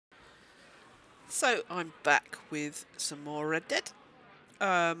So I'm back with some more Red Dead.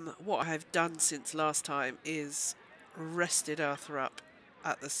 What I have done since last time is rested Arthur up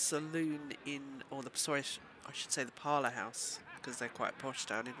at the saloon I should say the parlour house, because they're quite posh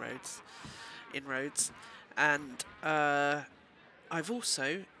down in Rhodes. And I've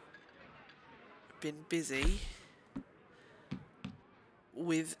also been busy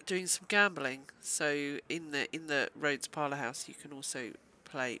with doing some gambling. So in the Rhodes parlour house, you can also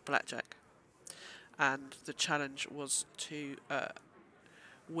play blackjack, and the challenge was to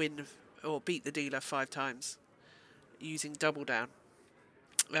win or beat the dealer 5 times using double down.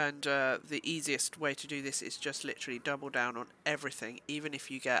 And the easiest way to do this is just literally double down on everything, even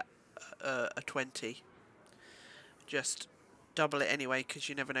if you get a 20. Just double it anyway, because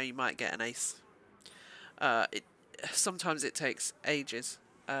you never know, you might get an ace. Sometimes it takes ages,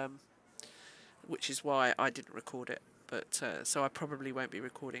 which is why I didn't record it. But so I probably won't be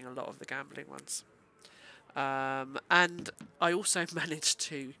recording a lot of the gambling ones. And I also managed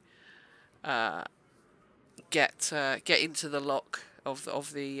to get into the lock of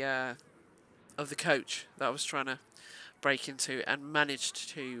the coach that I was trying to break into, and managed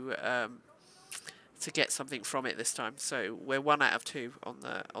to get something from it this time. So we're 1 out of 2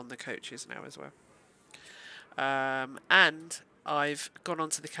 on the coaches now as well. And I've gone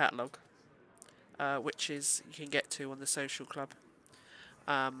onto the catalogue, which is you can get to on the social club.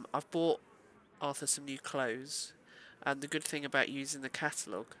 I've bought Arthur some new clothes, and the good thing about using the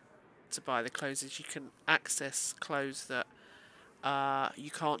catalogue to buy the clothes is you can access clothes that you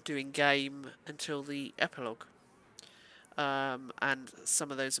can't do in game until the epilogue. And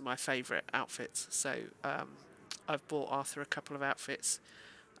some of those are my favourite outfits. So I've bought Arthur a couple of outfits,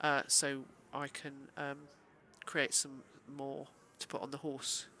 so I can create some more to put on the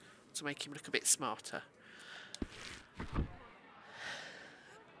horse to make him look a bit smarter.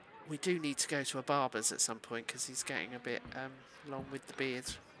 We do need to go to a barber's at some point, because he's getting a bit long with the beard.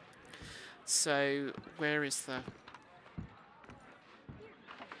 So where is the...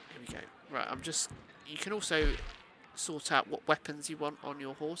 Here we go. Right, you can also sort out what weapons you want on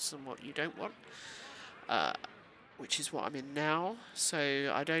your horse and what you don't want, which is what I'm in now.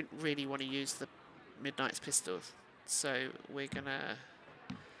 So I don't really want to use the Midnight's pistols, so we're gonna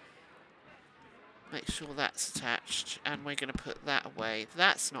make sure that's attached, and we're gonna put that away.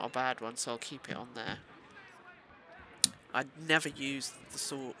 That's not a bad one, so I'll keep it on there. I'd never used the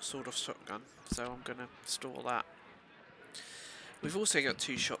sort of shotgun, so I'm gonna store that. We've also got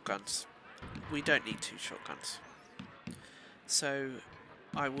 2 shotguns. We don't need 2 shotguns, so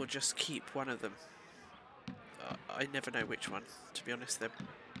I will just keep one of them. I never know which one, to be honest.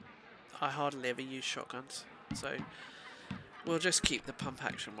 I hardly ever use shotguns, so we'll just keep the pump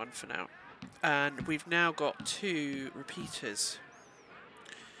action one for now. And we've now got 2 repeaters.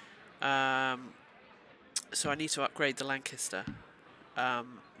 So I need to upgrade the Lancaster,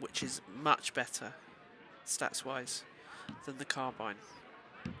 which is much better stats-wise than the carbine.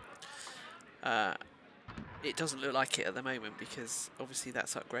 It doesn't look like it at the moment, because obviously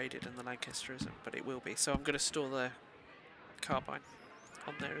that's upgraded and the Lancaster isn't, but it will be. So I'm going to store the carbine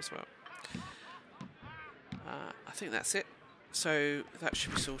on there as well. I think that's it. So that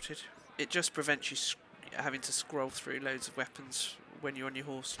should be sorted. It just prevents you having to scroll through loads of weapons when you're on your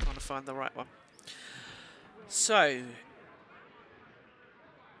horse trying to find the right one. So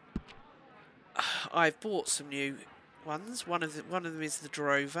I've bought some new ones. One of them is the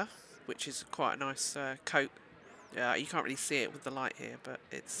Drover, which is quite a nice coat. You can't really see it with the light here, but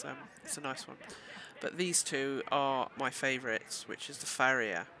it's a nice one. But these 2 are my favourites, which is the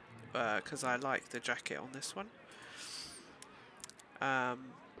Farrier, because I like the jacket on this one,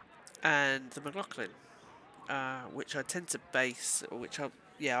 and the McLaughlin, which I tend to base, or which I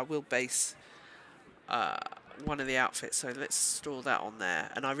will base one of the outfits. So let's store that on there,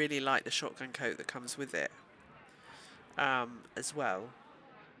 and I really like the shotgun coat that comes with it as well.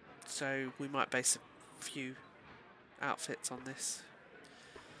 So we might base a few outfits on this.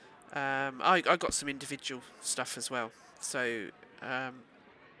 I got some individual stuff as well. So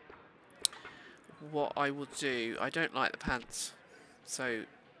what I will do, I don't like the pants, so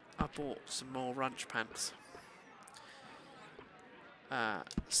I bought some more runch pants.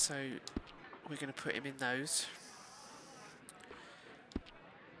 So we're going to put him in those.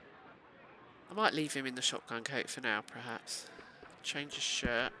 I might leave him in the shotgun coat for now, perhaps. Change his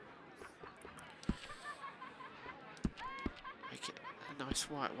shirt. Make it a nice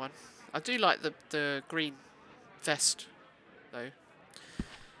white one. I do like the green vest, though.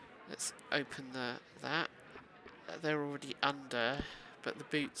 Let's open that. They're already under, but the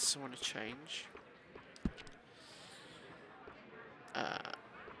boots I want to change.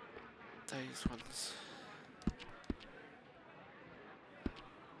 these ones.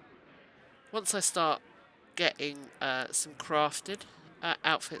 Once I start getting some crafted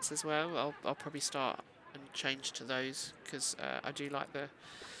outfits as well, I'll probably start and change to those, because I do like the...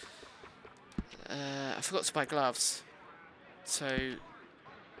 I forgot to buy gloves, so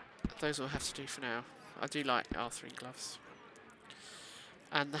those will have to do for now. I do like Arthurian gloves.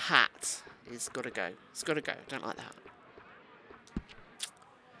 And the hat is gotta go. It's gotta go. Don't like that.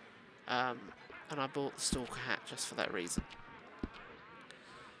 And I bought the stalker hat just for that reason.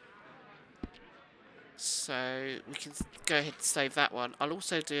 So we can go ahead and save that one. I'll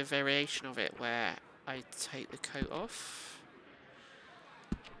also do a variation of it where I take the coat off.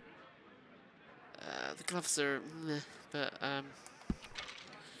 The gloves are meh, but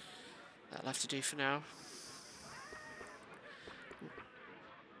that'll have to do for now.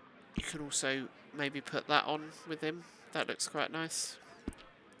 You can also maybe put that on with him. That looks quite nice.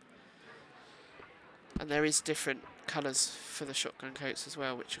 And there is different colours for the shotgun coats as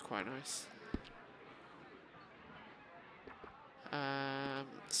well, which are quite nice.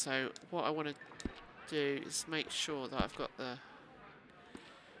 So what I want to do is make sure that I've got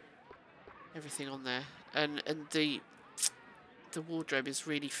everything on there, and the wardrobe is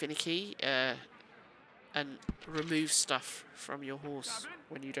really finicky and removes stuff from your horse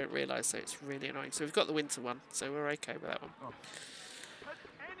when you don't realise, so it's really annoying. So we've got the winter one, so we're okay with that one.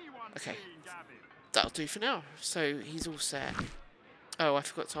 Okay, that'll do for now. So he's all set. Oh, I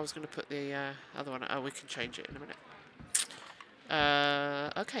forgot. I was going to put the other one. Oh, we can change it in a minute.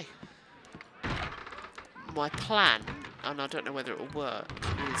 Okay. My plan, and I don't know whether it will work,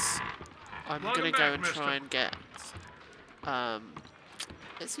 is I'm going to go and try and get...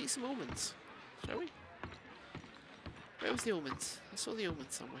 let's eat some almonds, shall we? Where was the almonds? I saw the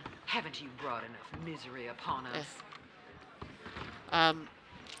almonds somewhere. Haven't you brought enough misery upon us?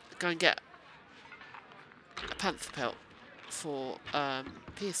 Go and get a panther pelt for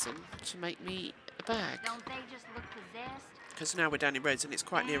Pearson to make me a bag. Don't they just look possessed? Because now we're down in Rhodes and it's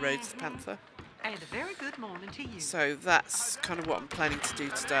quite near Rhodes the panther. And a very good morning to you. So that's kind of what I'm planning to do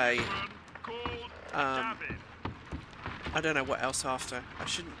today. I don't know what else after. I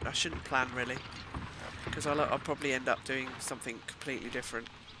shouldn't plan really, because I'll probably end up doing something completely different.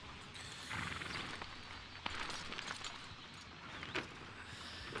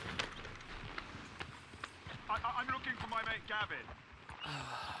 I'm looking for my mate Gavin.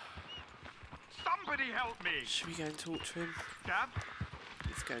 Somebody help me! Should we go and talk to him? Gav?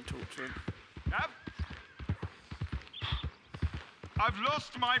 Let's go and talk to him. Gav? I've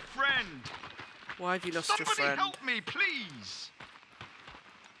lost my friend! Why have you lost your friend? Somebody help me, please!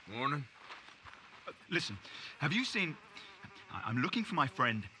 Morning. Listen, have you seen... I'm looking for my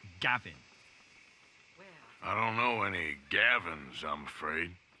friend Gavin. I don't know any Gavins, I'm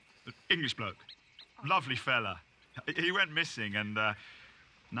afraid. English bloke. Lovely fella. He went missing and now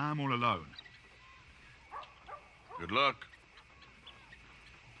I'm all alone. Good luck.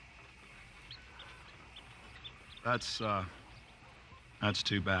 That's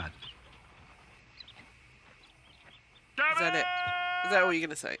too bad. Is that it? Is that all you're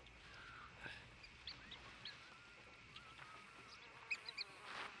going to say?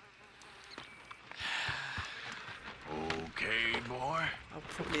 Okay, boy. I'll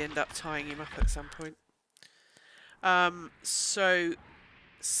probably end up tying him up at some point. Because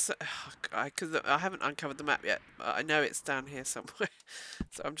I haven't uncovered the map yet, but I know it's down here somewhere.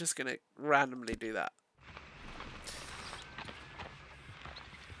 So I'm just going to randomly do that.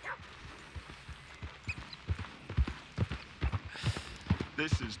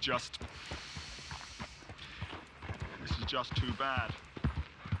 This is just too bad.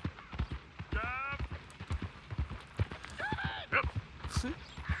 Yep.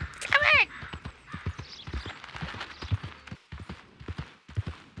 Come in!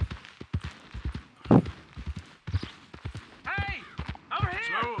 Hey! Over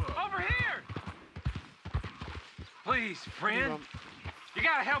here! Over here! Please, friend. You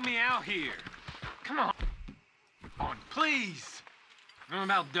gotta help me out here. Come on. Please. I'm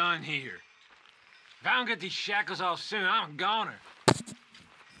about done here. If I don't get these shackles off soon, I'm a goner.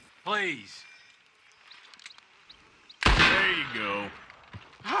 Please. There you go.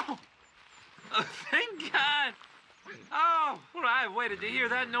 Oh! Thank God! Oh, well, I waited to hear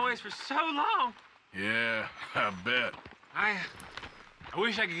that noise for so long. Yeah, I bet. I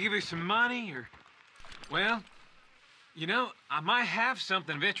wish I could give you some money, or... Well, you know, I might have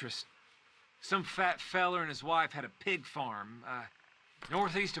something of interest. Some fat feller and his wife had a pig farm,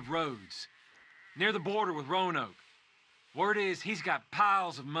 northeast of Rhodes, near the border with Roanoke. Word is he's got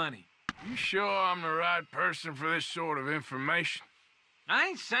piles of money. You sure I'm the right person for this sort of information? I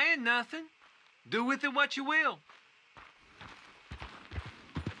ain't saying nothing. Do with it what you will.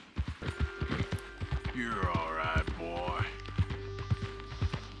 You're all right, boy.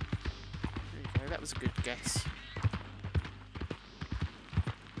 There you go, that was a good guess.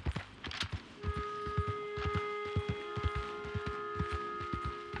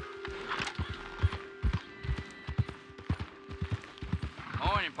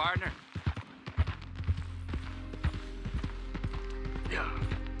 Morning, partner. Yeah.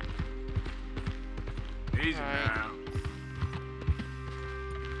 Easy Right. now.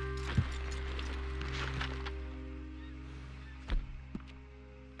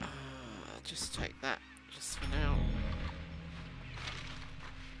 Just take that just for now.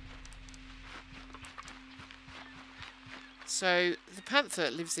 So the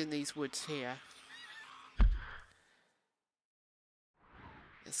panther lives in these woods here.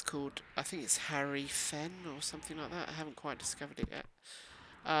 It's called, I think it's Harry Fen or something like that. I haven't quite discovered it yet.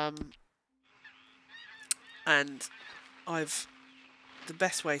 And the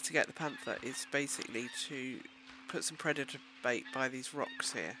best way to get the panther is basically to put some predator bait by these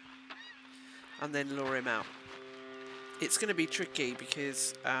rocks here and then lure him out. It's going to be tricky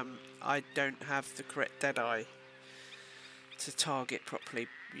because I don't have the correct deadeye to target properly,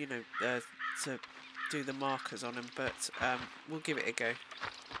 you know, to do the markers on him, but we'll give it a go.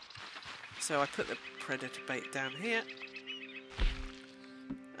 So I put the predator bait down here,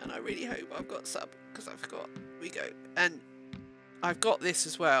 and I really hope I've got some, because I forgot. We go. And I've got this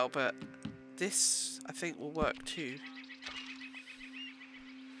as well, but this I think will work too.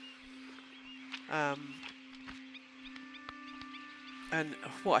 And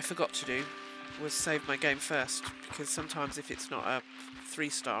what I forgot to do was save my game first, because sometimes if it's not a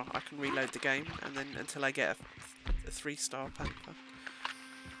 3-star, I can reload the game, and then until I get a 3-star panther.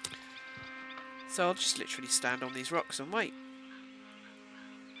 So I'll just literally stand on these rocks and wait,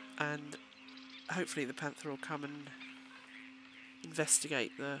 and hopefully the panther will come and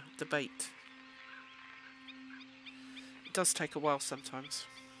investigate the bait. It does take a while sometimes.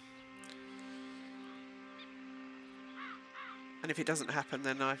 And if it doesn't happen,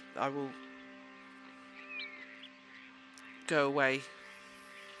 then I will go away,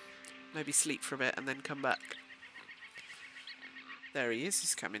 maybe sleep for a bit, and then come back. There he is,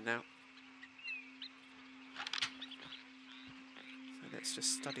 he's coming now. So let's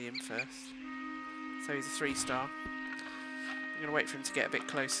just study him first. So he's a 3-star. I'm going to wait for him to get a bit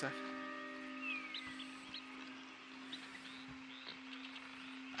closer.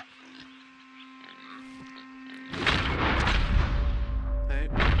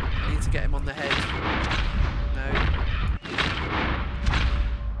 Get him on the head. No.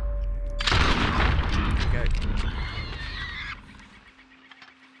 There we go.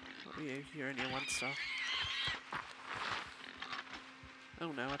 What are you? You're only a 1-star.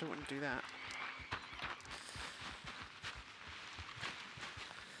 Oh no, I don't want to do that.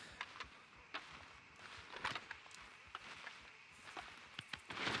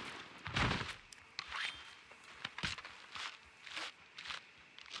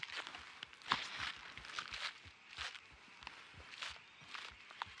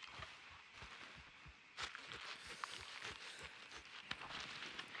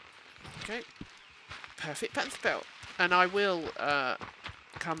 Okay, perfect panther pelt, and I will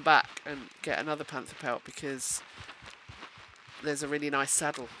come back and get another panther pelt because there's a really nice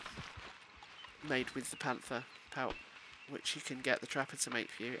saddle made with the panther pelt, which you can get the trapper to make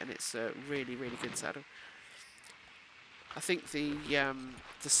for you, and it's a really, really good saddle. I think the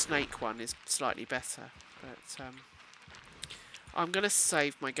snake one is slightly better, but I'm going to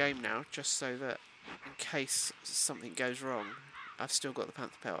save my game now just so that in case something goes wrong, I've still got the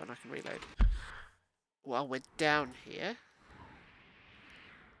panther pelt and I can reload. While we're down here,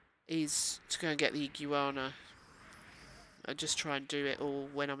 is to go and get the iguana and just try and do it all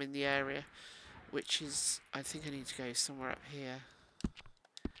when I'm in the area, which is, I think I need to go somewhere up here.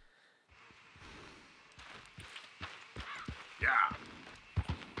 Yeah.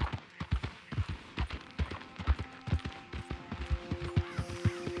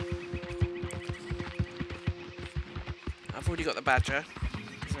 I've already got the badger,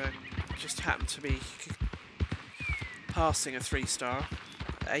 so just happened to be passing a 3-star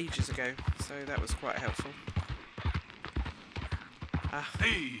ages ago, so that was quite helpful.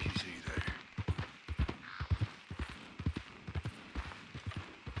 Easy there.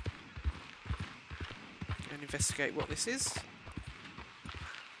 And investigate what this is.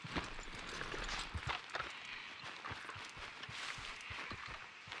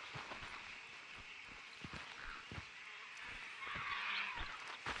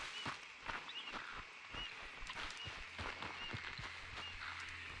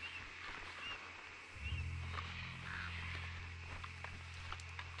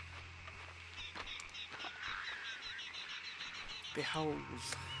 behold.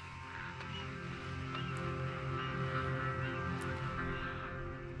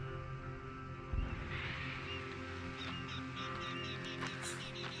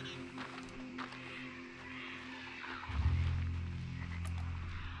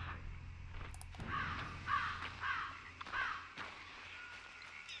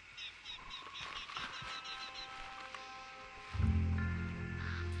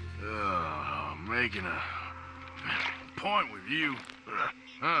 Making a point with you.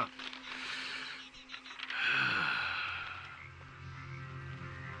 Huh?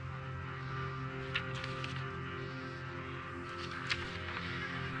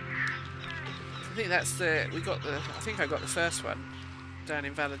 I think that's the, I think I got the first one down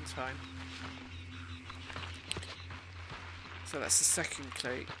in Valentine. So that's the second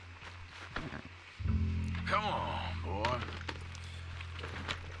clue. Come on, boy.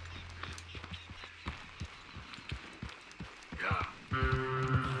 Yeah.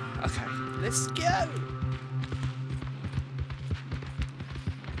 Okay, let's go!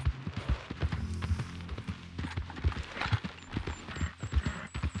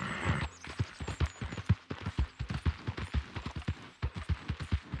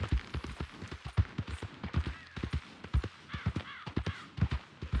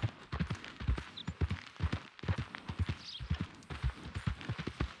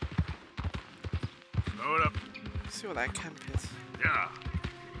 Slow it up. See what that camp is. Yeah.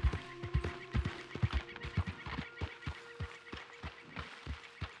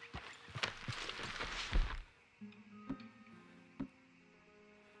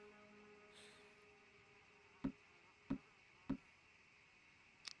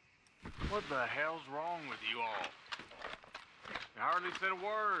 What the hell's wrong with you all? You hardly said a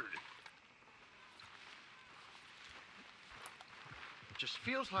word. Just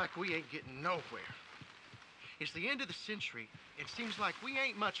feels like we ain't getting nowhere. It's the end of the century. It seems like we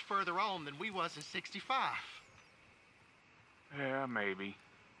ain't much further on than we was in '65. Yeah, maybe.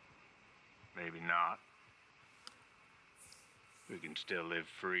 Maybe not. We can still live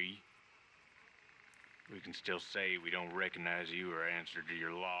free. We can still say we don't recognize you or answer to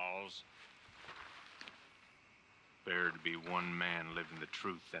your laws. Better to be one man living the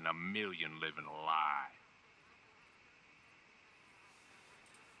truth than a million living a lie.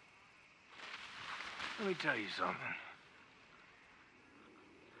 Let me tell you something.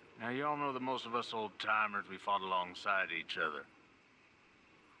 Now, you all know that most of us old-timers, we fought alongside each other.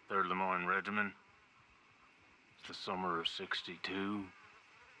 3rd Lemoyne Regiment. It's the summer of '62.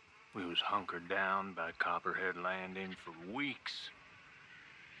 We was hunkered down by Copperhead Landing for weeks.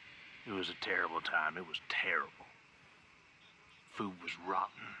 It was a terrible time. It was terrible. Food was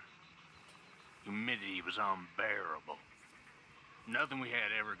rotten. Humidity was unbearable. Nothing we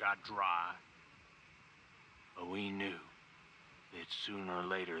had ever got dry. But we knew that sooner or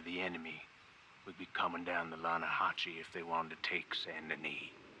later the enemy would be coming down the Lanahachi if they wanted to take Saint Denis.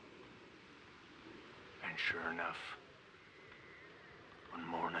 And sure enough, one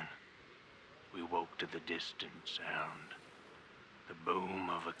morning, we woke to the distant sound, the boom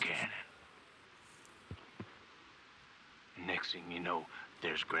of a cannon. Next thing you know,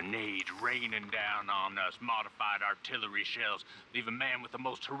 there's grenades raining down on us, modified artillery shells, leave a man with the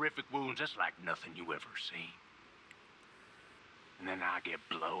most horrific wounds. That's like nothing you ever seen. And then I get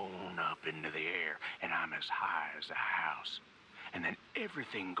blown up into the air, and I'm as high as a house. And then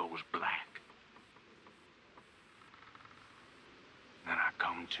everything goes black. Then I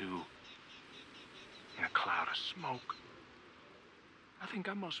come to in a cloud of smoke. I think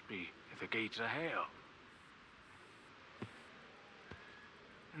I must be at the gates of hell.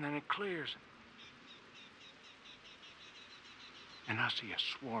 And then it clears. And I see a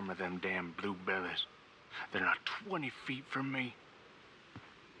swarm of them damn blue bellies. They're not 20 feet from me.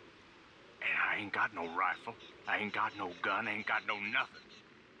 And I ain't got no rifle. I ain't got no gun. I ain't got no nothing.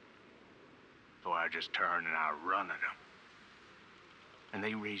 So I just turn and I run at them. And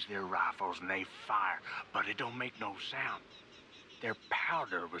they raise their rifles and they fire, but it don't make no sound. Their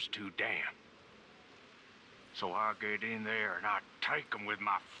powder was too damp. So I get in there and I take them with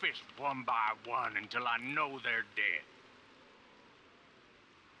my fist one by one until I know they're dead.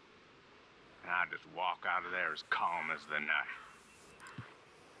 And I just walk out of there as calm as the night.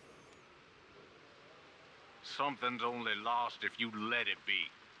 Something's only lost if you let it be.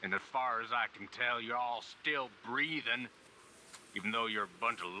 And as far as I can tell, you're all still breathing, even though you're a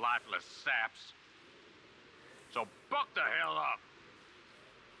bunch of lifeless saps. So buck the hell up.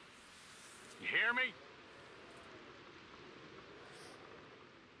 You hear me?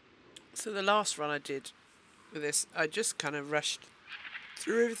 So the last run I did with this, I just kind of rushed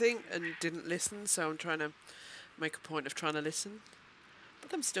through everything and didn't listen, so I'm trying to make a point of trying to listen.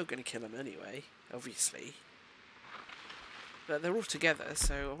 But I'm still going to kill them anyway, obviously. But they're all together,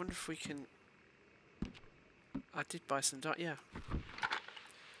 so I wonder if we can... I did buy some yeah.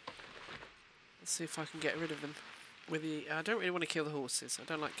 Let's see if I can get rid of them. With the... I don't really want to kill the horses. I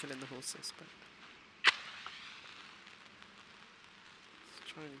don't like killing the horses, but...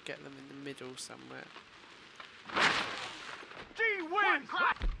 Let's try and get them in the middle somewhere. Gee whiz!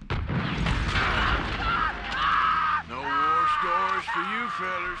 No war stories for you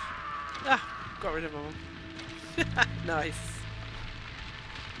fellers. Ah! Got rid of them. Nice.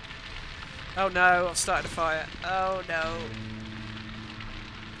 Oh no, I've started a fire. Oh no.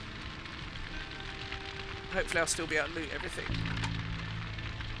 Hopefully I'll still be able to loot everything.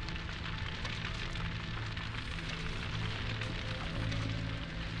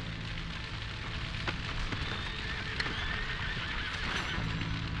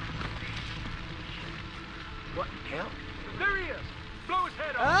 What the hell? There he is! Blow his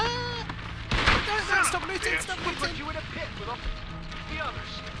head off! Ah! No, stop looting, stop We put looting! you in a pit with all the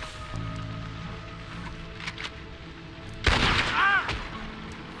others.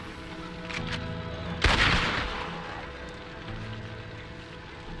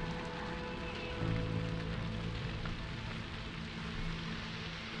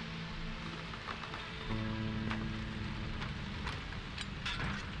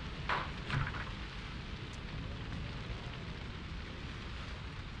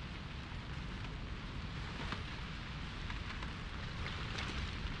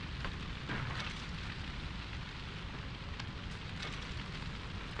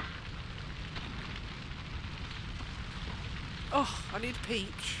 Oh, I need a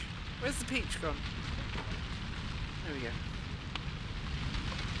peach. Where's the peach gone? There we go.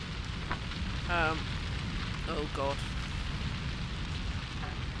 Oh god.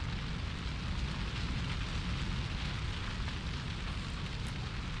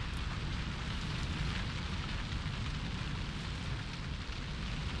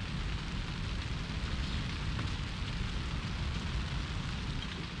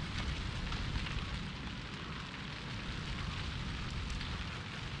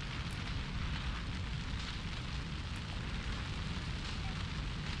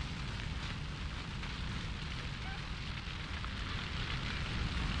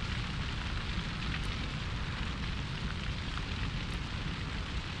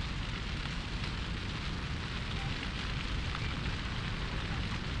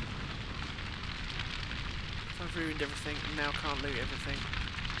 I've ruined everything and now can't loot everything.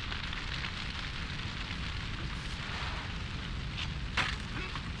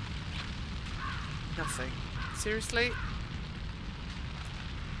 Nothing. Seriously?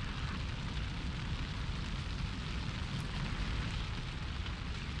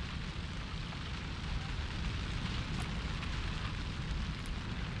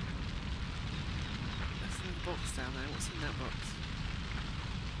 There's a box down there. What's in that box?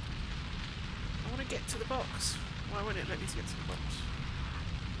 I want to get to the box. Why won't it let me get to the box?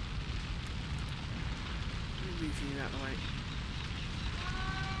 Let me move you out of the way.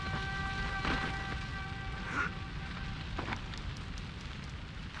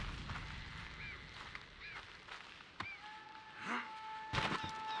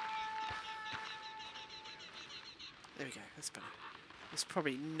 There we go, that's better. There's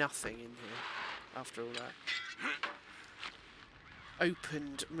probably nothing in here after all that.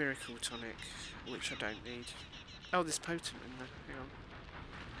 Opened miracle tonic, which I don't need. Oh, there's potent in there. Hang on.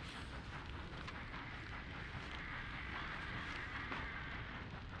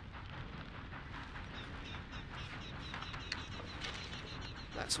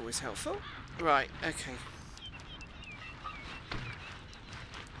 That's always helpful. Right, okay.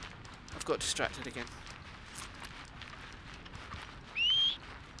 I've got distracted again.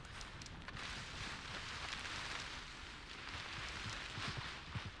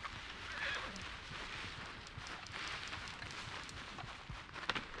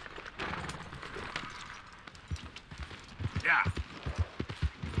 Yeah.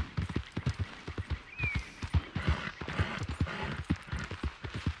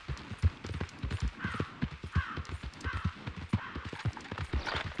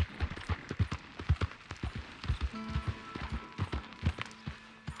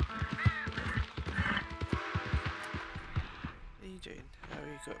 What are you doing? Oh,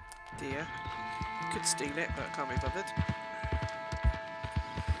 you got deer. Could steal it, but I can't be bothered.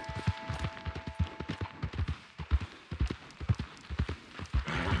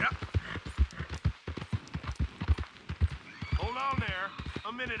 Hold on there.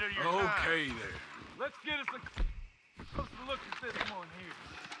 A minute of your time. Okay there. Let's get us a closer look at this one here.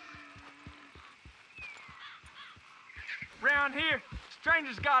 Round here,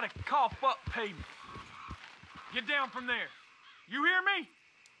 strangers gotta cough up payment. Get down from there. You hear me?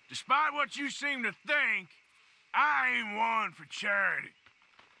 Despite what you seem to think, I ain't one for charity.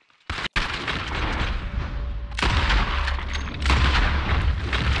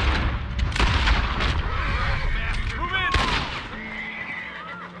 Move in!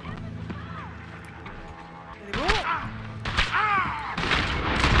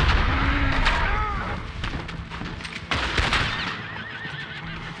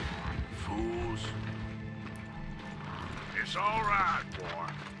 Fools. It's all right, boy.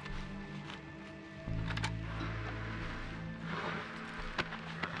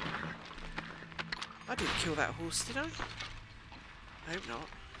 I didn't kill that horse, did I? I hope not.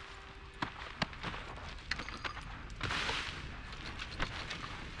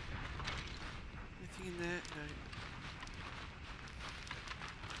 Anything in there? No.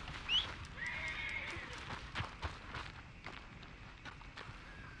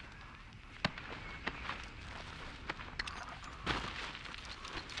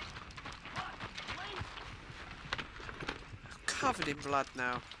 Covered in blood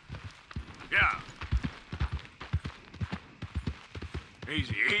now. Yeah.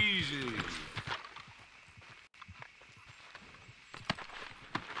 Easy, easy.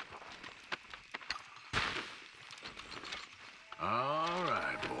 All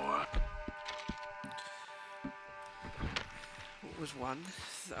right, boy. What was one?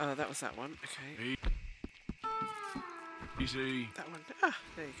 That was that one. Okay. Easy. That one. Ah,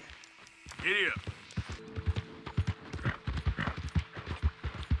 there you go. Giddy up.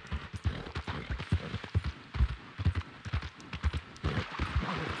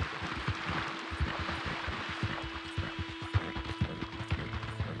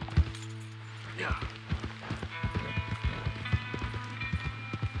 Yeah.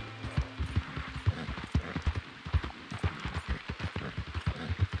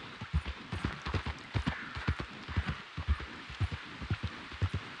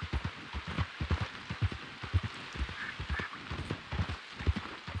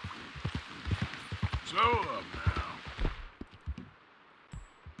 Slow up now.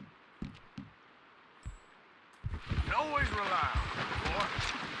 You can always rely on me, boy.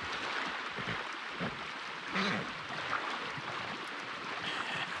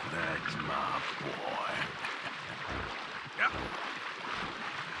 That's my boy. Yep.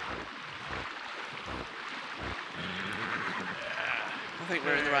 I think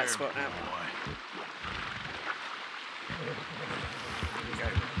we're in the right spot now.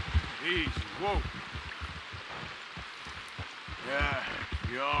 Easy, whoa. Yeah,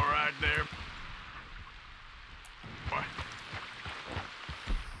 you all right there? Boy.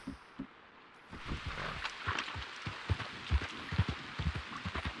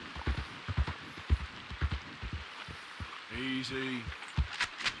 Easy.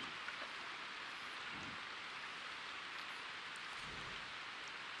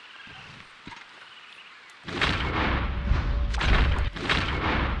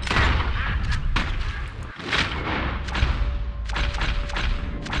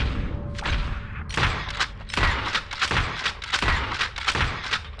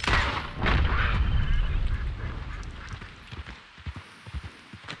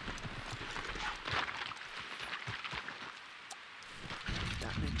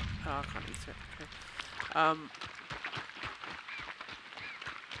 Damn it. Oh, I can't eat it. Okay. I'm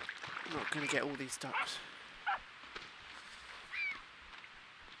not going to get all these ducks.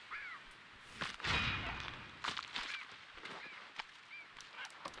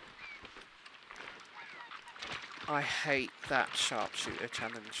 I hate that sharpshooter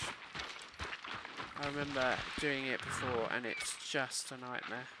challenge. I remember doing it before and it's just a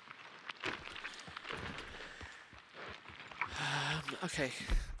nightmare. Okay,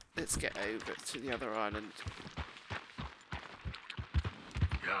 let's get over to the other island.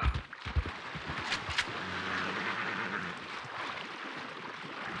 Yeah.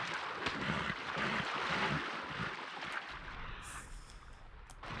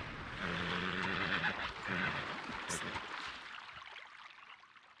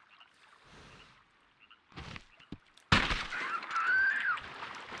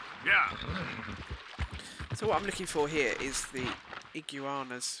 Yeah. So what I'm looking for here is the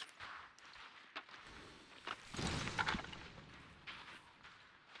iguanas.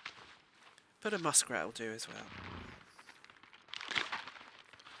 But a muskrat will do as well.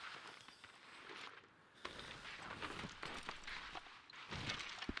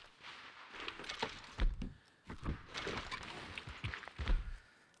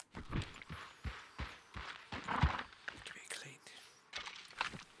 Keep it clean.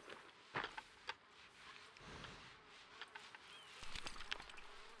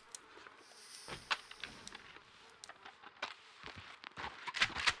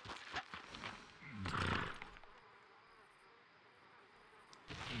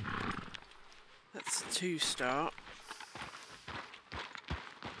 That's a 2-star.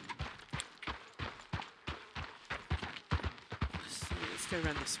 Let's go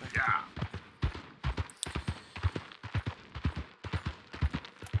around this way. Yeah.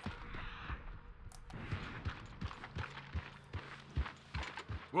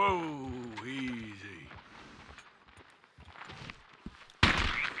 Whoa, easy.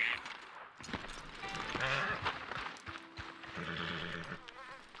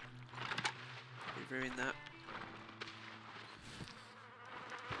 We ruined that.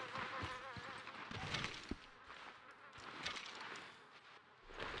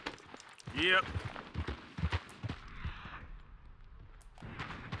 Yep.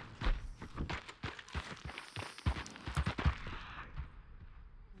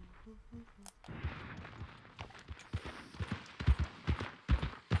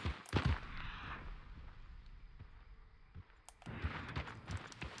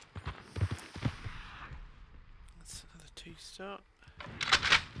 That's another 2-star.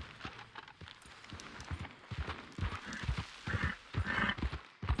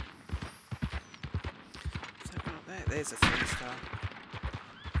 So, oh, there's a 3-star.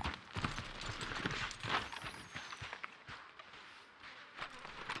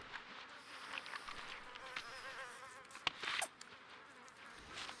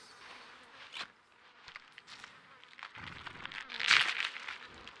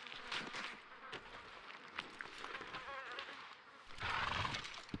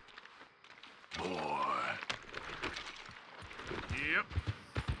 Boy. Yep.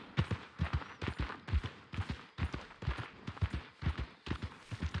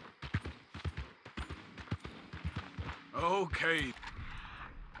 Okay.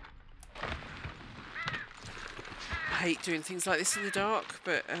 I hate doing things like this in the dark,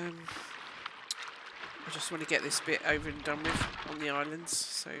 but I just want to get this bit over and done with on the islands,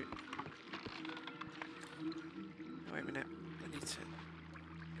 so... Oh, wait a minute, I need to...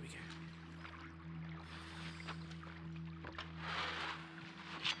 Here we go.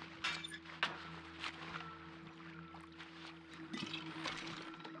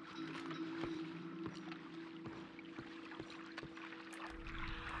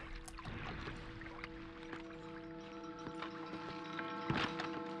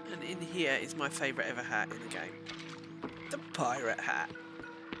 And in here is my favourite ever hat in the game. The pirate hat.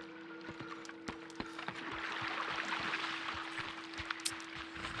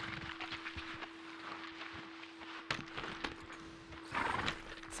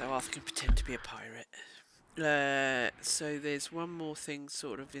 So Arthur can pretend to be a pirate. So there's one more thing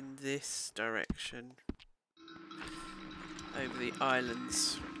sort of in this direction. Over the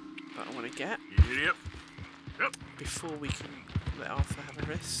islands that I want to get. Yep. Yep. Before we can let Arthur have a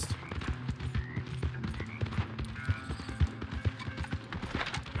rest.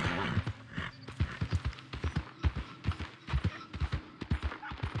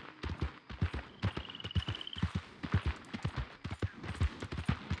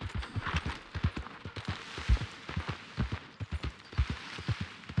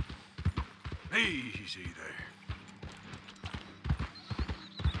 Easy there.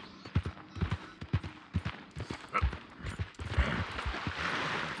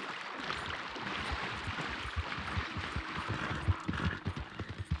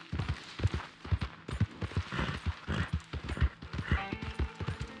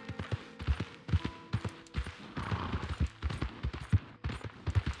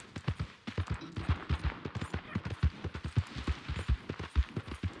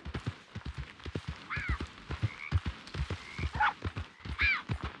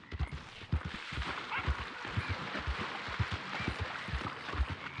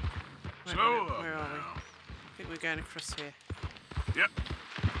 Wait a minute, where are we? I think we're going across here. Yep.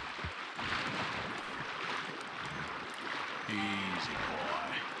 Easy,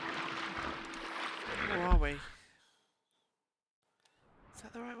 boy. Where are we? Is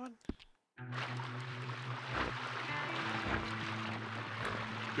that the right one?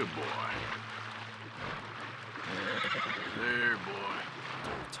 Good boy. There, boy.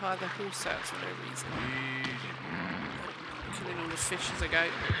 Don't tie the horse out for no reason. Easy, boy. Killing all the fish as I go.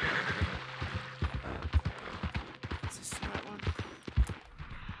 Is this the right one?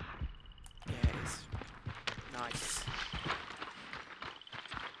 Yeah, it is. Nice.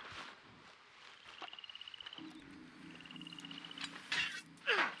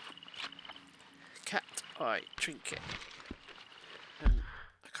 Cat eye trinket. I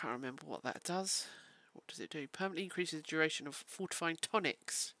can't remember what that does. What does it do? Permanently increases the duration of fortifying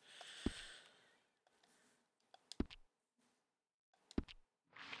tonics.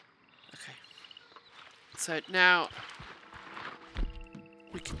 Okay. So now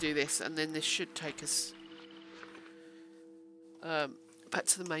we can do this, and then this should take us back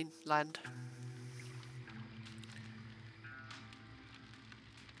to the mainland.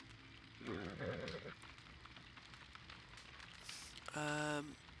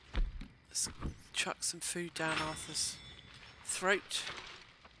 Let's chuck some food down Arthur's throat,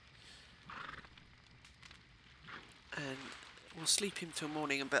 and we'll sleep him till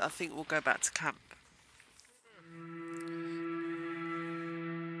morning, but I think we'll go back to camp.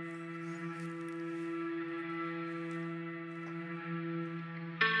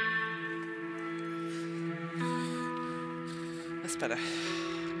 That's better.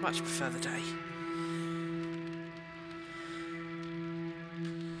 Much prefer the day.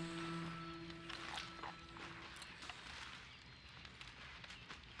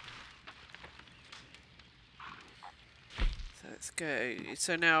 Let's go.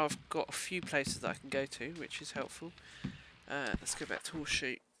 So now I've got a few places that I can go to, which is helpful. Let's go back to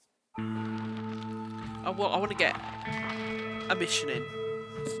Horseshoe. I want to get a mission in,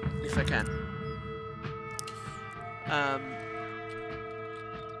 if I can.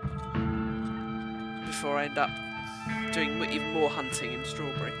 Before I end up doing even more hunting in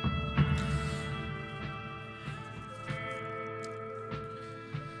Strawberry.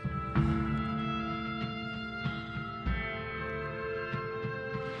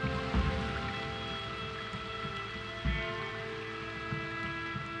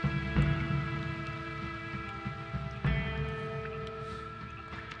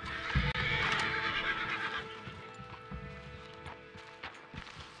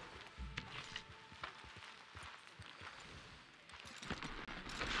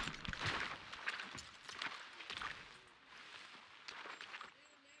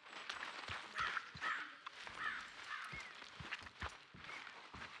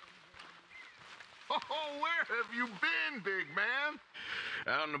 Oh, where have you been, big man?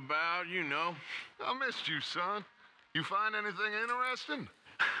 Out and about, you know. I missed you, son. You find anything interesting?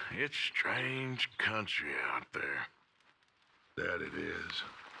 It's strange country out there. That it is.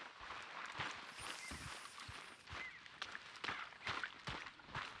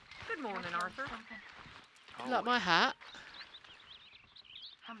 Good morning, Arthur. You like my hat?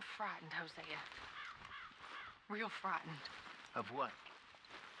 I'm frightened, Hosea. Real frightened. Of what?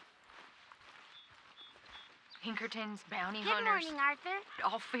 Pinkerton's bounty Good hunters. morning, Arthur. It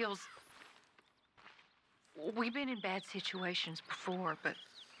all feels... We've been in bad situations before, but... I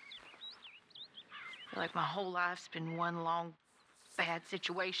feel like my whole life's been one long bad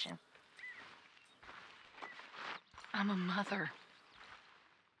situation. I'm a mother.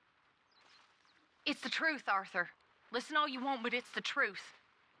 It's the truth, Arthur. Listen all you want, but it's the truth.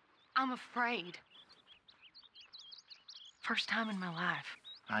 I'm afraid. First time in my life.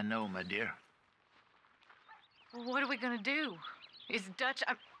 I know, my dear. What are we gonna do? Is Dutch...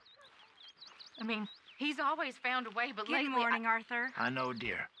 I mean, he's always found a way, but lately... Good morning, Arthur. I know,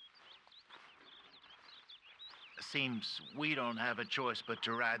 dear. Seems we don't have a choice but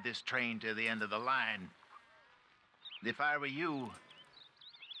to ride this train to the end of the line. If I were you,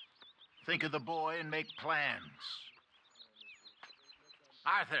 think of the boy and make plans.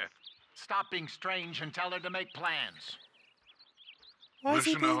 Arthur, stop being strange and tell her to make plans. Why is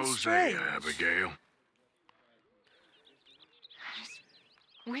he Listen to being Hosea, strange? Abigail. I just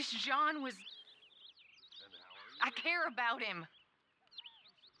wish John was... I care about him.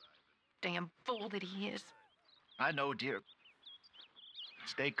 Damn fool that he is. I know, dear.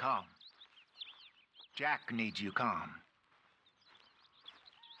 Stay calm. Jack needs you calm.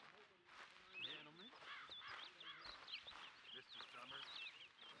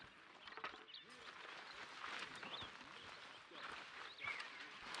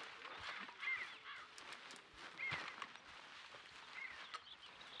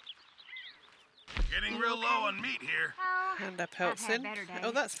 Getting real low on meat here. Oh, Hand up I've had Helson. better days.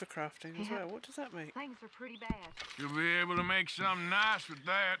 Oh, that's for crafting as Yeah. well. What does that make? Things are pretty bad. You'll be able to make something nice with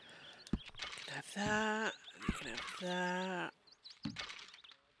that. You can have that. You can have that.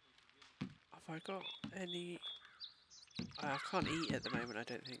 Have I got any... I can't eat at the moment, I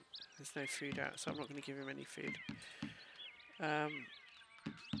don't think. There's no food out, so I'm not going to give him any food. Can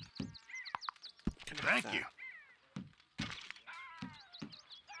have Thank that. you.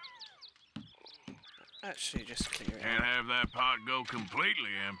 Actually, just clear it Can't out. have that pot go completely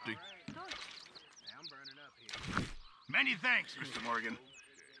empty. Many thanks, Mr. Morgan.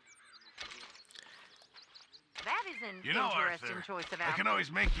 That is an You know, interesting Arthur, choice of I can outfit. always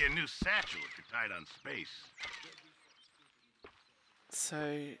make you a new satchel if you're tight on space. So,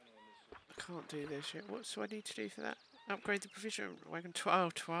 I can't do this yet. What do I need to do for that? Upgrade the provision wagon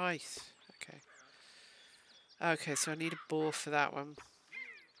twice. Okay. Okay, so I need a bore for that one.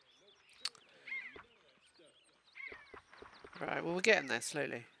 Right, well, we're getting there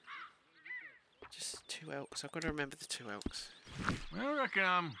slowly. Just 2 elks. I've got to remember the 2 elks. I reckon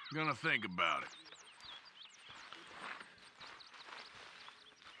I'm gonna think about it.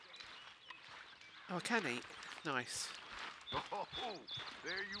 Oh, I can eat. Nice. Oh,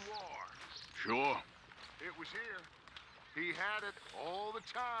 there you are. Sure. It was here. He had it all the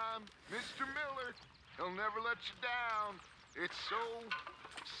time. Mr. Miller, he'll never let you down. It's so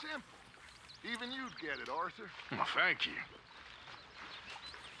simple. Even you'd get it, Arthur. Well, thank you.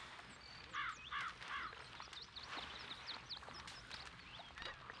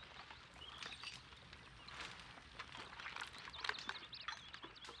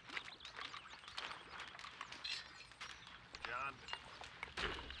 John.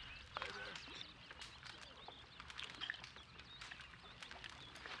 Hey there.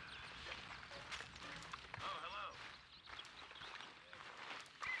 Oh, hello.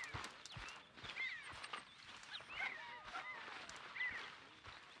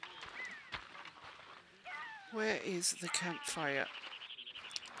 Where is the campfire?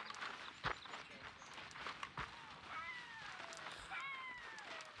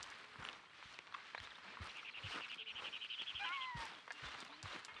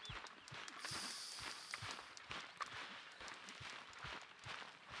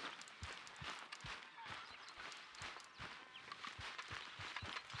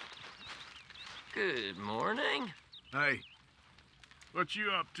 Good morning. Hey, what you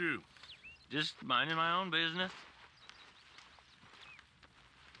up to? Just minding my own business.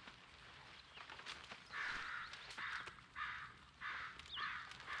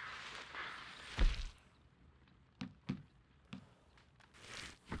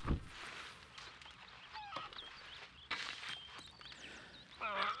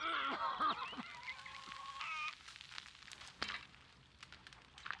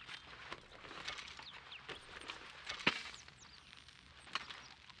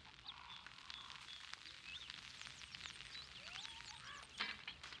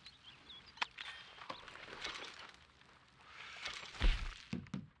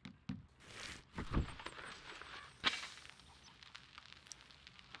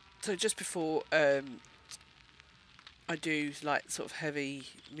 So just before I do like sort of heavy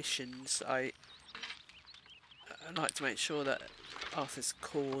missions, I like to make sure that Arthur's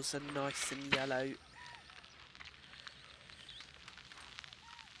cores are nice and yellow.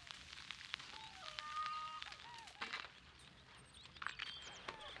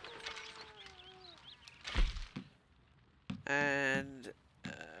 And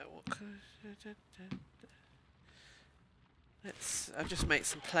what can I'll just make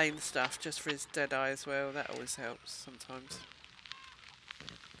some plain stuff just for his dead eye as well. That always helps sometimes.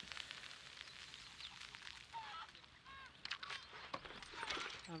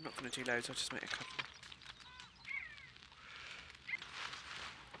 I'm not going to do loads, I'll just make a couple.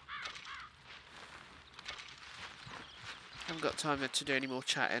 Haven't got time to do any more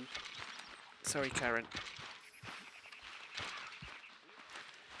chatting. Sorry, Karen.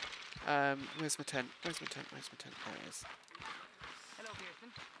 Where's my tent? Where's my tent? Where's my tent? There it is. Hello,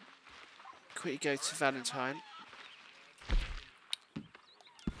 Pearson. Quickly go to Valentine.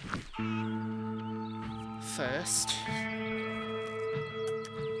 First.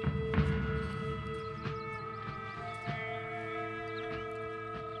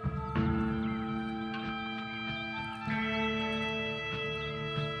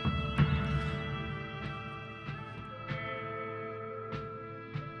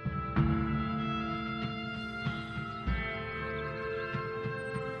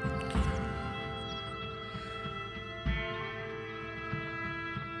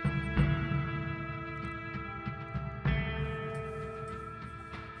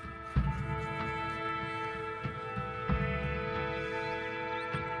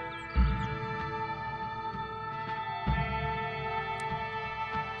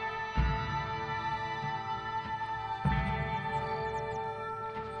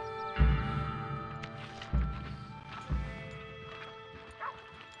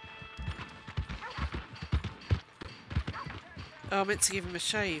 Oh, I meant to give him a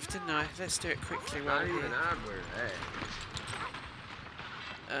shave, didn't I? Let's do it quickly while Not we're even here. I'd wear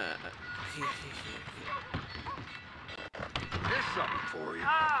that. Here's something for you.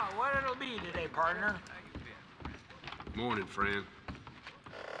 Ah, what it'll be today, partner? Morning, friend.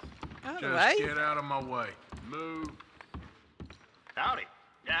 Out of the Just way. get out of my way. Move. Howdy.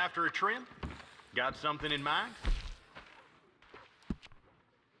 After a trim? Got something in mind?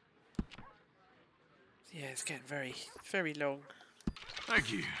 Yeah, it's getting very, very long.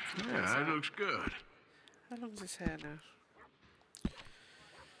 Thank you. Yeah, that looks good. How long's his hair now?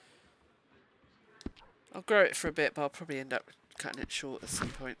 I'll grow it for a bit, but I'll probably end up cutting it short at some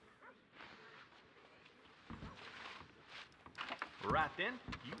point. Right then,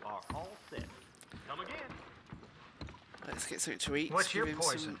 you are all set. Come again. Let's get something to eat. What's Give your him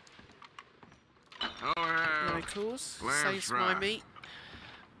poison? Oh, yeah. Locals. Lance Saves my right. meat.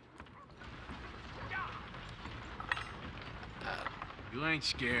 You ain't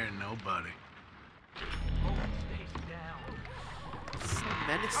scaring nobody. Oh, stay down. So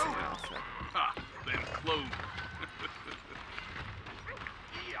menacing, Arthur. Ha! Them clothes.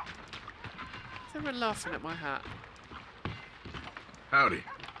 Is everyone laughing at my hat? Howdy.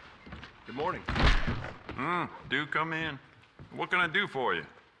 Good morning. Do come in. What can I do for you?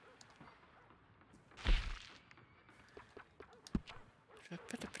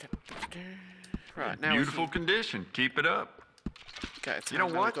 Right, now Beautiful condition. Keep it up. go to town. You know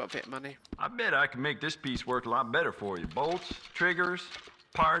now what? We've got a bit of money. I bet I can make this piece work a lot better for you. Bolts, triggers,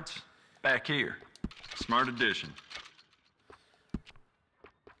 parts, back here. Smart addition.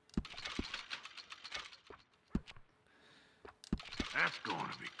 That's going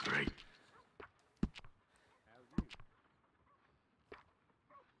to be great.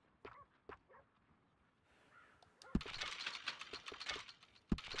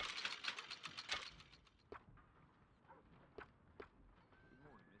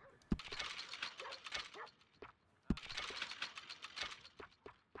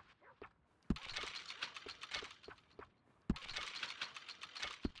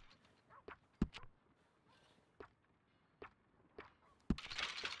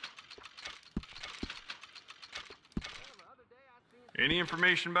 Any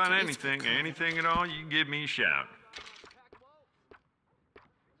information about anything at all, you can give me a shout.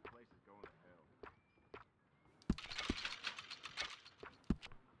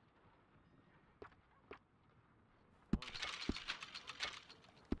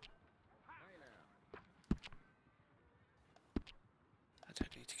 I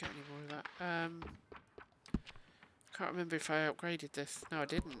don't need to get any more of that. Can't remember if I upgraded this. No, I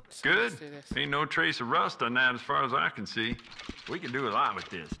didn't. So Good. let's do this. Ain't no trace of rust on that as far as I can see. We can do a lot with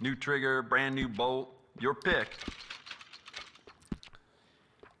this. New trigger, brand new bolt, your pick.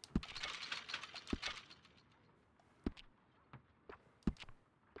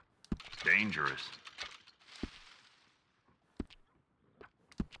 Dangerous.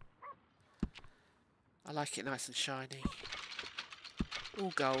 I like it nice and shiny.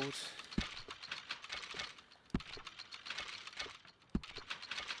 All gold. What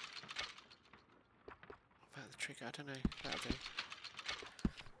about the trigger? I don't know. That'll do.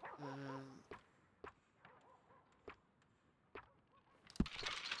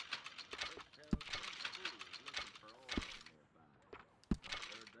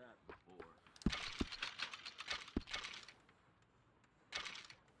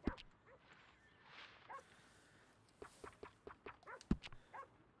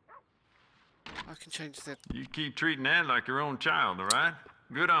 I can change the You keep treating that like your own child, all right?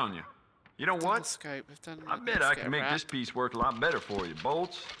 Good on you. You know what? scope. We've done. I bet let's I get can a make wrap. this piece work a lot better for you.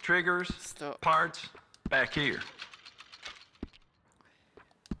 Bolts, triggers, Stop. parts, back here.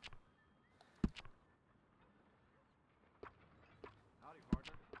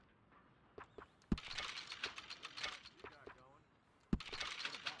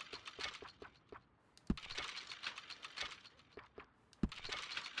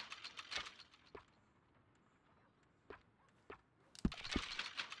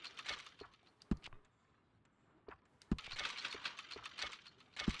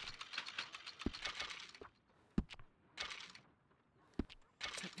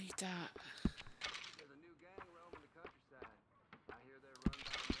 Don't need that. There's a new gang roaming the countryside. I hear they're run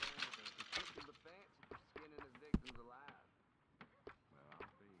by a man with a particular fancy for skinning his victims alive. Well,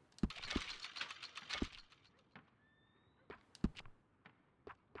 I'll be.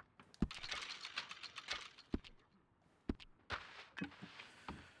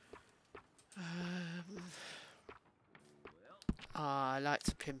 I like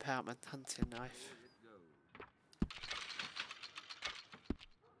to pimp out my hunting knife.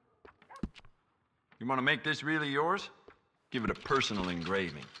 You want to make this really yours? Give it a personal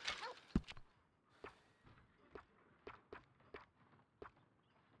engraving.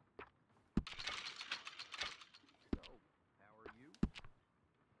 So, how are you?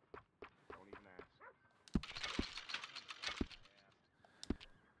 Don't even ask.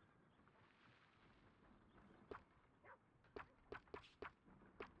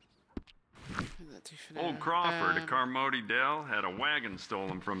 That'll do for Old now. Crawford at Carmody Dell had a wagon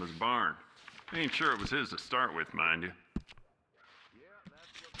stolen from his barn. Ain't sure it was his to start with, mind you. Yeah, that's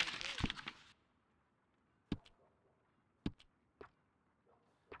what they say.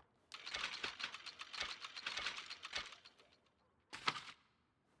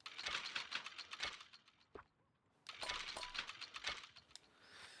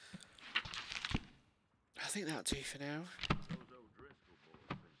 think that'll do for now.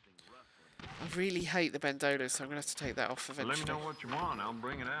 I really hate the bendola, so I'm going to have to take that off eventually. Let me know what you want. I'll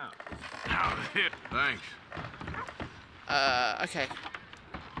bring it out. Thanks. Okay.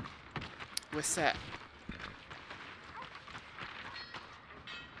 We're set.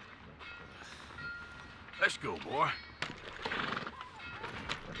 Let's go, boy.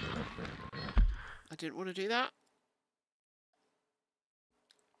 I didn't want to do that.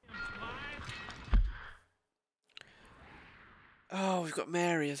 Oh, we've got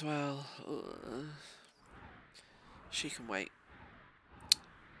Mary as well. She can wait.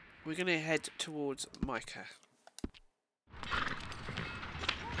 We're going to head towards Micah.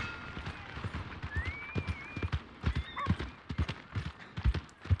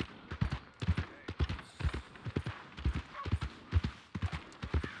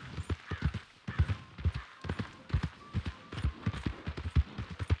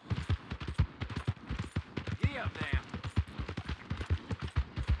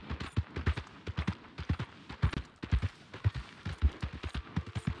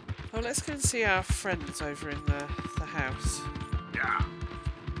 Well, let's go and see our friends over in the house. Yeah.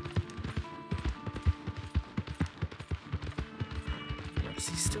 Is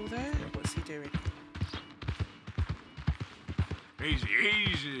he still there? What's he doing? Easy,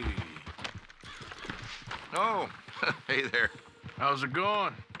 easy. Oh, hey there. How's it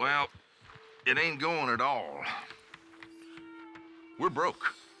going? Well, it ain't going at all. We're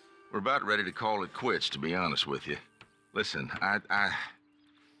broke. We're about ready to call it quits, to be honest with you. Listen, I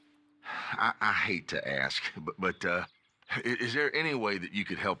hate to ask, but is there any way that you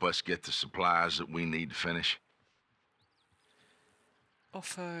could help us get the supplies that we need to finish?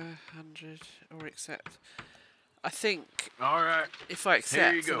 Offer 100 or accept. I think. All right. If I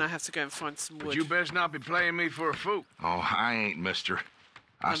Here you accept, go. then I have to go and find some wood. But you best not be playing me for a fool. Oh, I ain't, mister.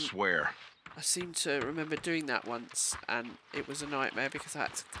 I swear. I seem to remember doing that once, and it was a nightmare because I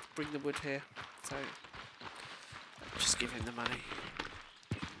had to bring the wood here. So, just give him the money.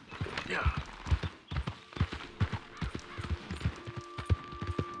 Yeah.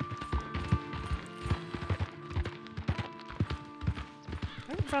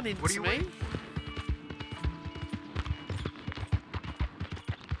 Don't run into What are you me. waiting?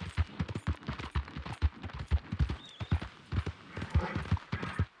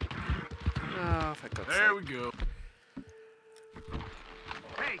 Oh, for God's There sake. we go.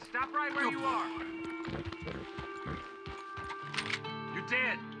 Hey, stop right where you are. You're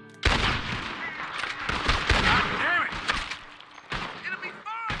dead. God damn it! It'll be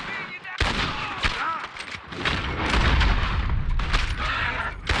fun being you down.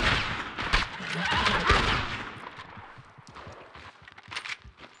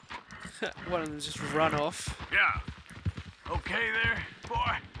 One of them just run off. Yeah. Okay there,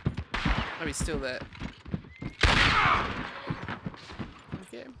 boy? Oh, he's still there.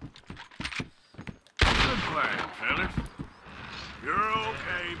 Get him. Good plan, fellas. You're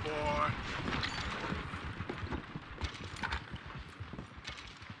okay, boy.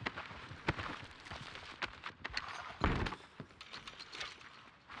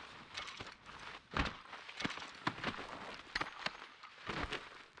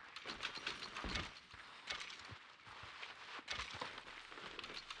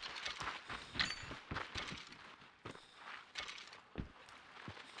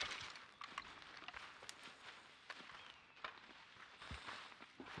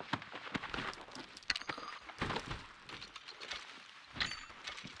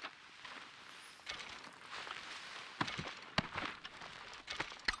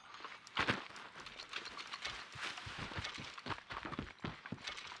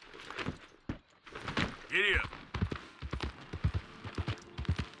 Giddy up.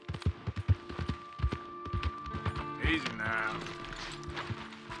 Easy now.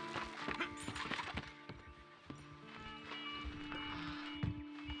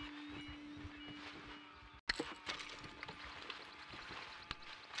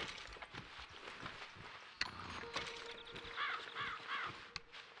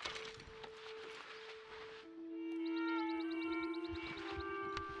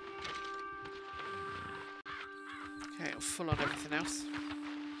 Okay, full on everything else.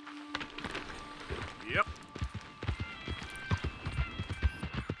 Yep.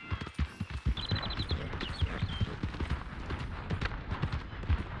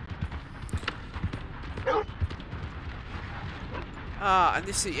 Ah, and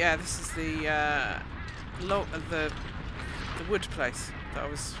this is the the wood place that I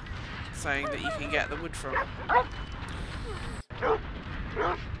was saying that you can get the wood from.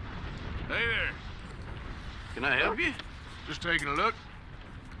 Hey there. Can I help you? Just taking a look.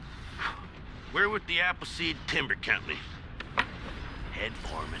 We're with the Appleseed Timber Company. Head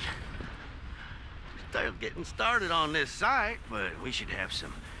foreman. Still getting started on this site, but we should have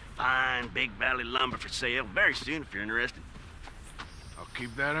some fine Big Valley lumber for sale very soon if you're interested. I'll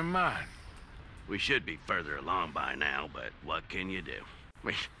keep that in mind. We should be further along by now, but what can you do? I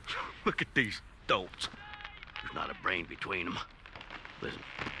mean, look at these dolts. There's not a brain between them. Listen,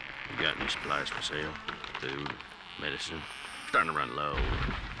 you got any supplies for sale? Food, medicine? Starting to run low.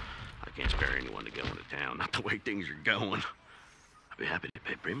 I can't spare anyone to go into town, not the way things are going. I'd be happy to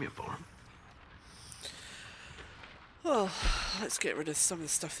pay premium for them. Well, let's get rid of some of the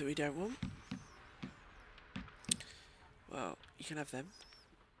stuff that we don't want. Well, you can have them.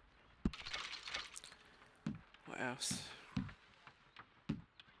 What else?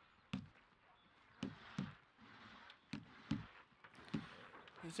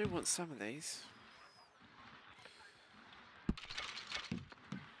 I do want some of these.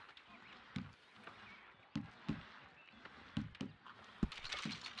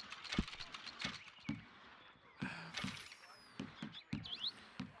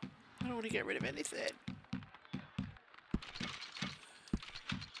 I don't want to get rid of anything.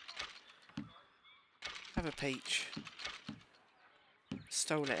 Have a peach.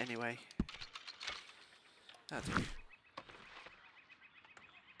 Stole it anyway. That'll do.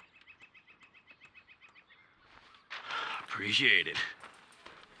 Appreciate it.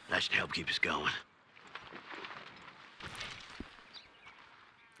 That should help keep us going.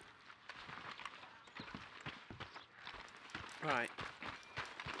 Right.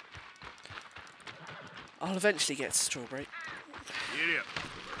 I'll eventually get to strawberry. Giddy up.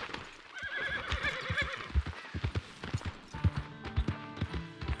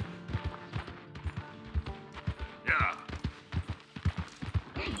 Yeah.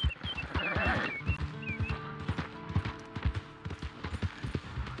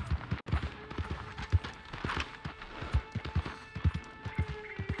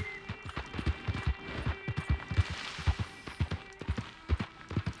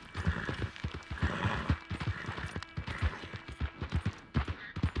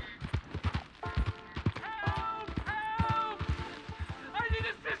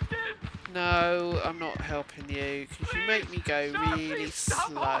 No, I'm not helping you because you make me go really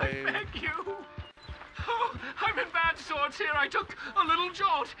slow. I beg you. Oh, I'm in bad sorts here. I took a little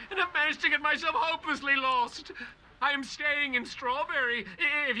jaunt and have managed to get myself hopelessly lost. I am staying in Strawberry.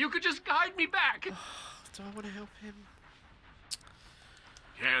 If you could just guide me back. Do I want to help him?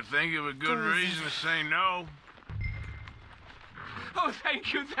 Can't think of a good reason to say no. Oh,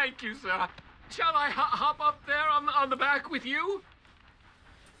 thank you, sir. Shall I hop up there on the back with you?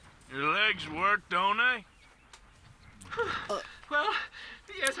 Your legs work, don't they? Well,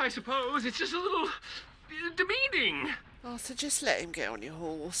 yes, I suppose. It's just a little demeaning. Oh, so just let him get on your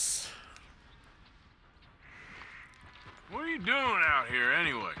horse. What are you doing out here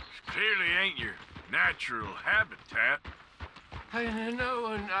anyway? Clearly ain't your natural habitat.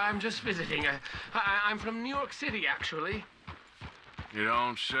 No, I'm just visiting. I'm from New York City, actually. You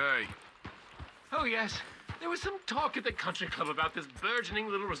don't say. Oh, yes. There was some talk at the country club about this burgeoning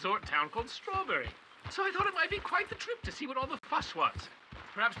little resort town called Strawberry. So I thought it might be quite the trip to see what all the fuss was.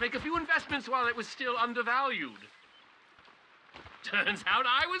 Perhaps make a few investments while it was still undervalued. Turns out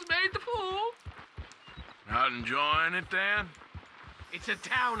I was made the fool. Not enjoying it, then? It's a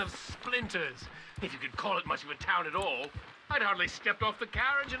town of splinters, if you could call it much of a town at all. I'd hardly stepped off the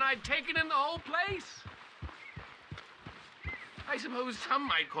carriage and I'd taken in the whole place. I suppose some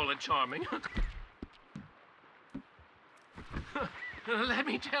might call it charming. Let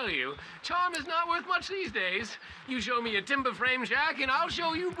me tell you, charm is not worth much these days. You show me a timber frame shack and I'll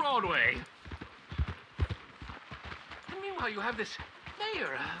show you Broadway. And meanwhile, you have this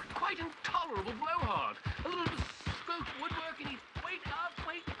mayor, a quite intolerable blowhard. A little bespoke woodwork and he'd wait up.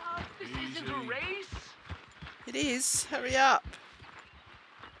 This isn't a race. It is. Hurry up.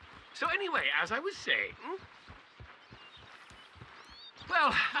 So anyway, as I was saying...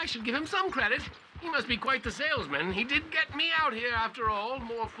 Well, I should give him some credit. He must be quite the salesman. He did get me out here after all.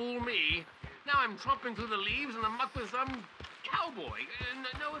 More fool me. Now I'm tromping through the leaves in the muck with some cowboy.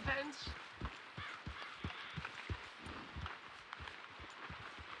 No offense.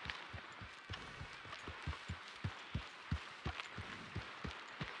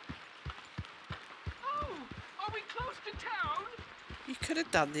 Oh, are we close to town? You could have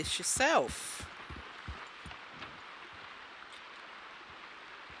done this yourself.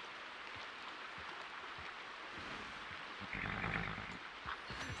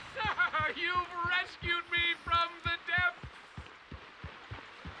 You've rescued me from the depths!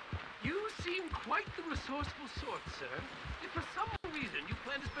 You seem quite the resourceful sort, sir. If for some reason you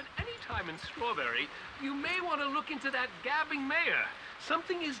plan to spend any time time in Strawberry, you may want to look into that gabbing mayor.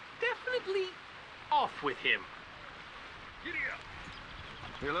 Something is definitely off with him. Giddy up.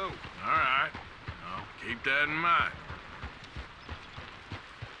 Hello. All right. I'll keep that in mind.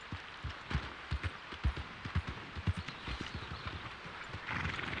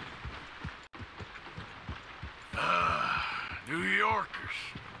 New Yorkers.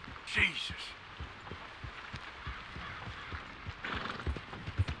 Jesus.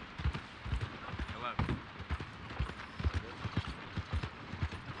 Hello.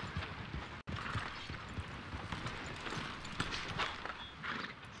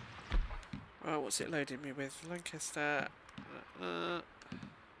 Well, what's it loading me with? Lancaster. I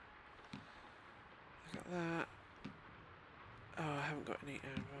got that. Oh, I haven't got any.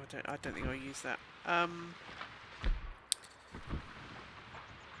 I don't think I'll use that.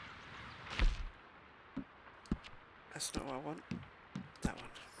 That's not what I want. That one.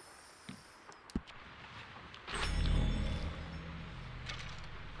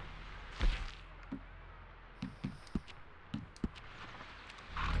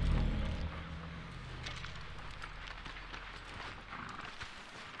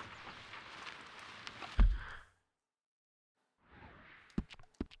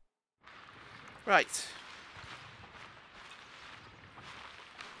 Right.